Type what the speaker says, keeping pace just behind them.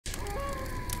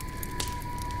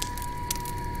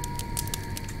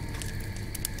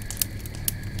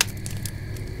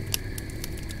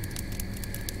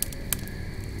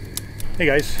Hey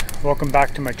guys, welcome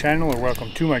back to my channel, or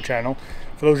welcome to my channel.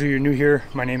 For those of you new here,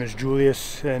 my name is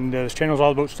Julius, and this channel is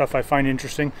all about stuff I find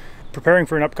interesting. Preparing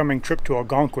for an upcoming trip to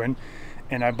Algonquin,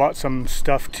 and I bought some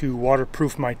stuff to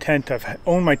waterproof my tent. I've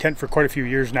owned my tent for quite a few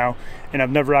years now, and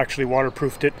I've never actually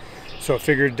waterproofed it, so I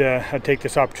figured I'd take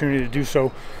this opportunity to do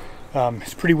so.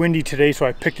 It's pretty windy today, so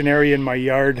I picked an area in my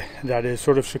yard that is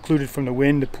sort of secluded from the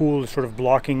wind. The pool is sort of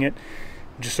blocking it,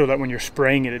 just so that when you're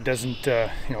spraying it, it doesn't,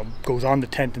 goes on the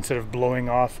tent instead of blowing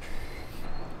off.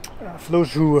 For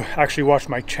those who actually watch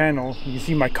my channel, you can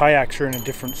see my kayaks are in a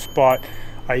different spot.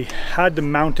 I had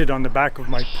them mounted on the back of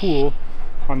my pool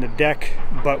on the deck,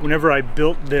 but whenever I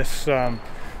built this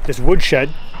this wood shed,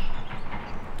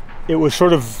 it was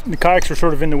sort of, the kayaks were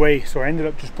sort of in the way, so I ended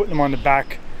up just putting them on the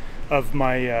back of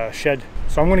my shed.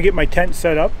 So I'm going to get my tent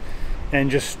set up and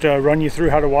just run you through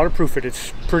how to waterproof it.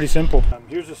 It's pretty simple.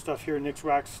 Here's the stuff here,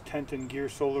 Nikwax tent and gear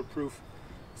solarproof.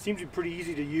 Seems to be pretty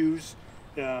easy to use.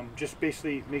 Just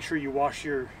basically make sure you wash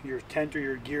your tent or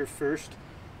your gear first.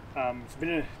 It's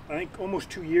been I think almost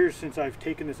 2 years since I've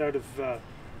taken this out of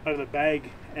the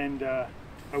bag, and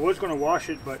I was going to wash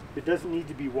it, but it doesn't need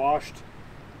to be washed.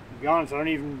 To be honest, I don't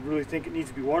even really think it needs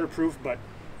to be waterproof, but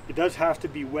it does have to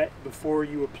be wet before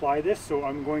you apply this. So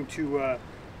I'm going to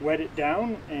wet it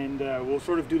down, and we'll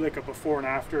sort of do like a before and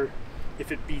after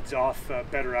if it beads off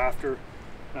better after.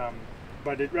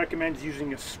 But it recommends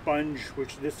using a sponge,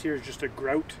 which this here is just a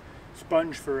grout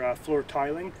sponge for floor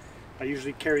tiling. I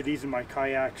usually carry these in my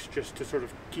kayaks just to sort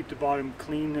of keep the bottom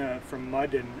clean from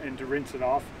mud and to rinse it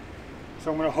off.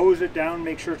 So I'm going to hose it down,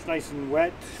 make sure it's nice and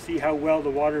wet, see how well the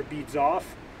water beads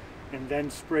off, and then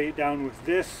spray it down with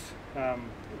this.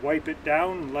 Wipe it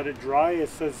down, let it dry. It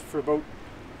says for about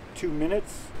 2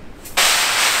 minutes.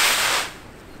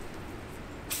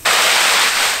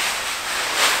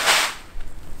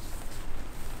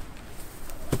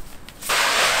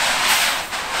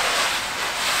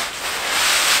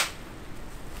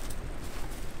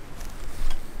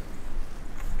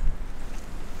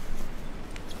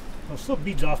 Well, it still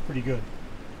beads off pretty good.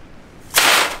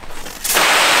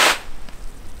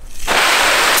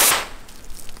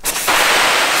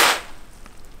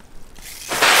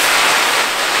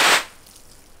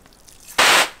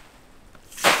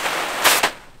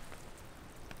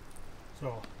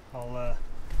 So I'll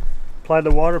apply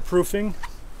the waterproofing,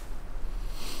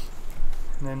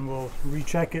 and then we'll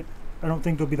recheck it. I don't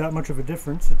think there'll be that much of a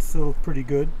difference. It's still pretty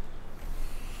good.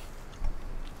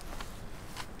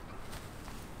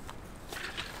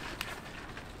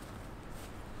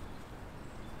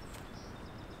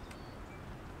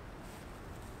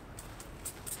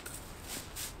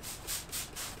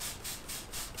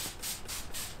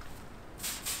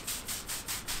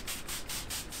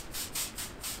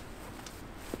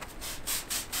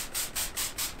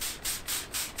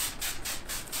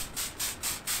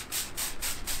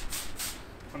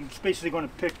 I'm just basically going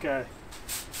to pick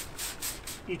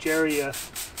each area.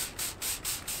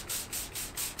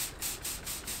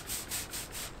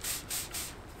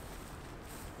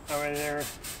 Right there.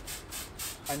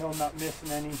 I know I'm not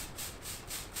missing any.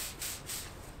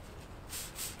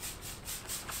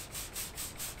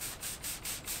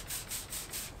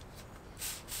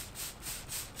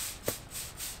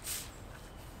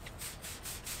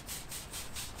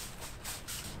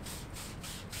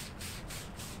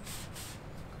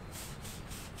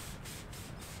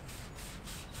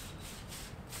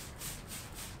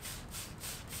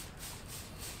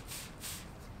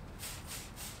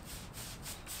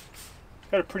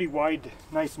 Got a pretty wide,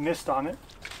 nice mist on it.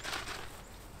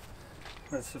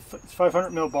 It's a 500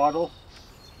 ml bottle.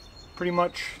 Pretty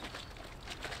much,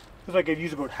 feels like I've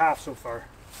used about half so far.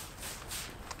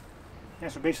 Yeah,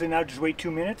 so basically now just wait 2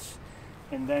 minutes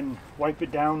and then wipe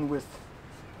it down with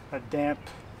a damp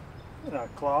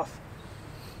cloth.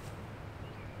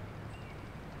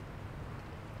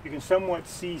 You can somewhat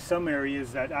see some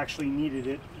areas that actually needed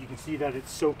it. You can see that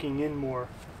it's soaking in more.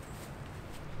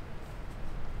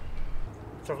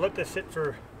 So I've let this sit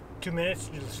for 2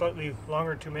 minutes, just slightly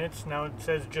longer than 2 minutes. Now it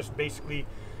says just basically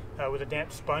with a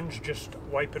damp sponge, just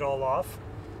wipe it all off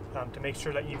to make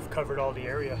sure that you've covered all the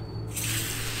area.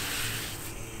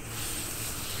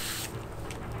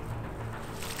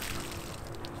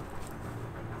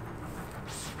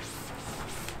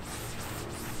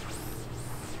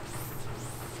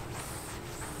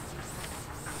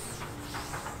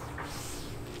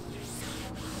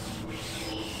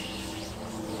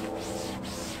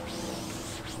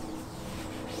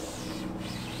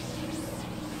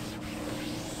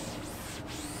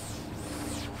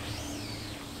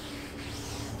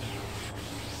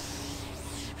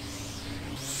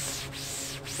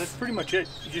 That's pretty much it.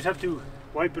 You just have to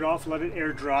wipe it off, let it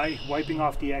air dry, wiping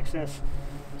off the excess.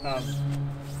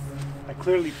 I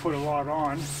clearly put a lot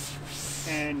on,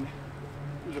 and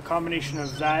the combination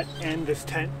of that and this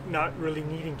tent not really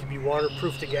needing to be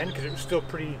waterproofed again, because it was still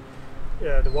pretty,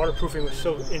 the waterproofing was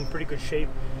still in pretty good shape.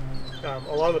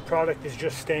 A lot of the product is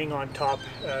just staying on top,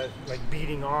 like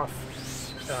beading off.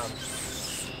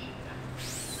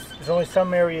 There's only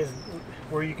some areas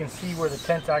where you can see where the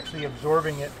tent's actually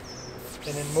absorbing it,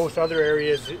 and in most other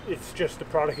areas it's just the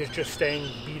product is just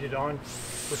staying beaded on,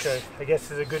 which I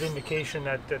guess is a good indication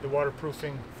that the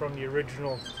waterproofing from the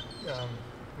original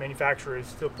manufacturer is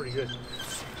still pretty good.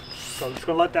 So I'm just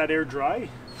going to let that air dry,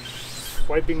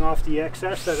 wiping off the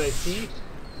excess that I see.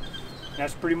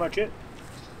 That's pretty much it.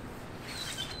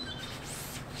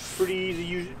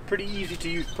 Pretty easy to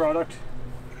use product.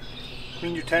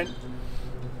 Clean your tent,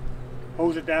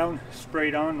 hose it down, spray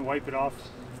it on, and wipe it off.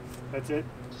 That's it.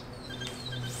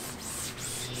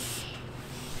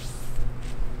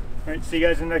 Alright, see you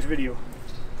guys in the next video.